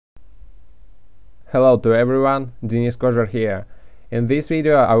Hello to everyone, Denis Kozhar here. In this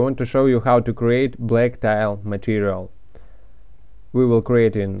video I want to show you how to create black tile material. We will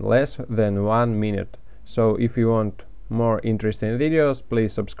create in less than 1 minute. So if you want more interesting videos,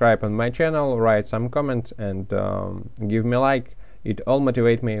 please subscribe on my channel, write some comments and give me a like. It all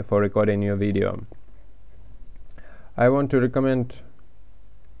motivates me for recording new video. I want to recommend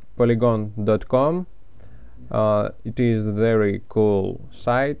Poliigon.com. It is a very cool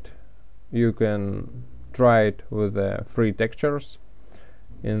site. You can try it with free textures.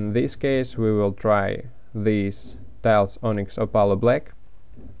 In this case we will try these tiles Onyx Opala Black.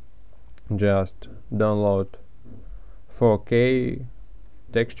 Just download 4K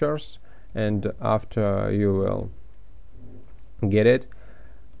textures, and after you will get it,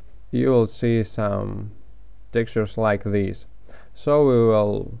 you will see some textures like these. So we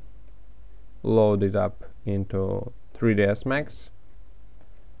will load it up into 3ds Max,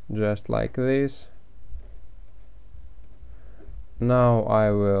 just like this. Now I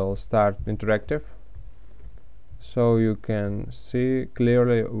will start interactive so you can see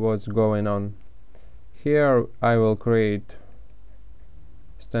clearly what's going on. Here I will create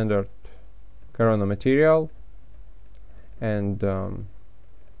standard Corona material and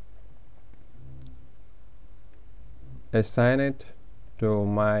assign it to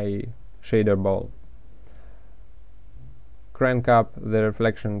my shader ball. Crank up the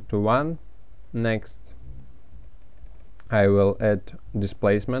reflection to 1. Next I will add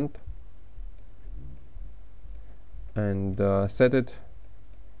displacement and set it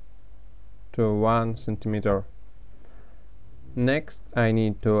to 1 centimeter. Next I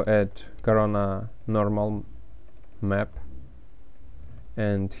need to add Corona normal map,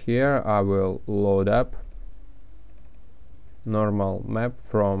 and here I will load up normal map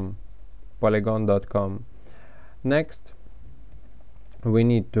from Poliigon.com. Next we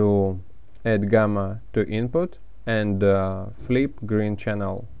need to add gamma to input and flip green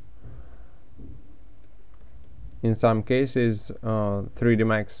channel. In some cases 3D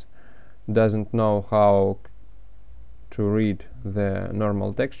Max doesn't know how to read the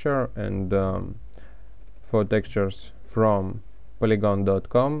normal texture, and for textures from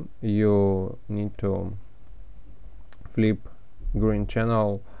Poliigon.com you need to flip green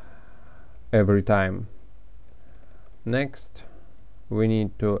channel every time. Next we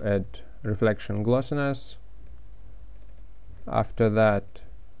need to add reflection glossiness. After that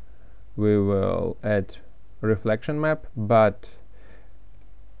we will add reflection map, but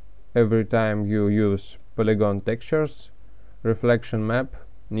every time you use Poliigon textures, reflection map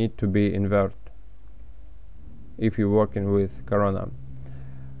need to be inverted if you're working with Corona.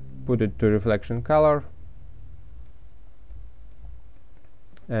 Put it to reflection color,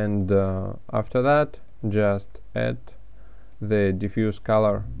 and after that just add the diffuse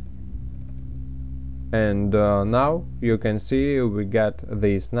color, and now you can see we got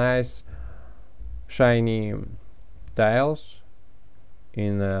these nice shiny tiles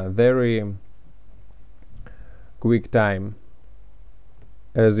in a very quick time.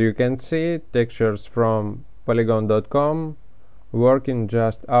 As you can see, textures from Poliigon.com working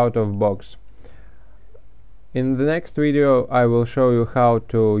just out of box. In the next video I will show you how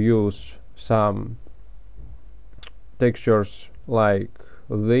to use some textures like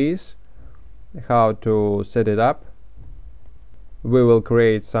these, how to set it up. We will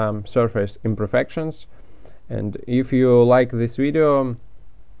create some surface imperfections, and if you like this video,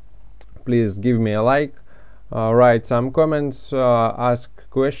 please give me a like, write some comments, ask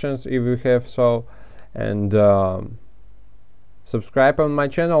questions if you have so, and subscribe on my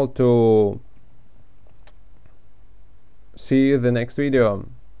channel to see the next video.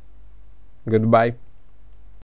 Goodbye.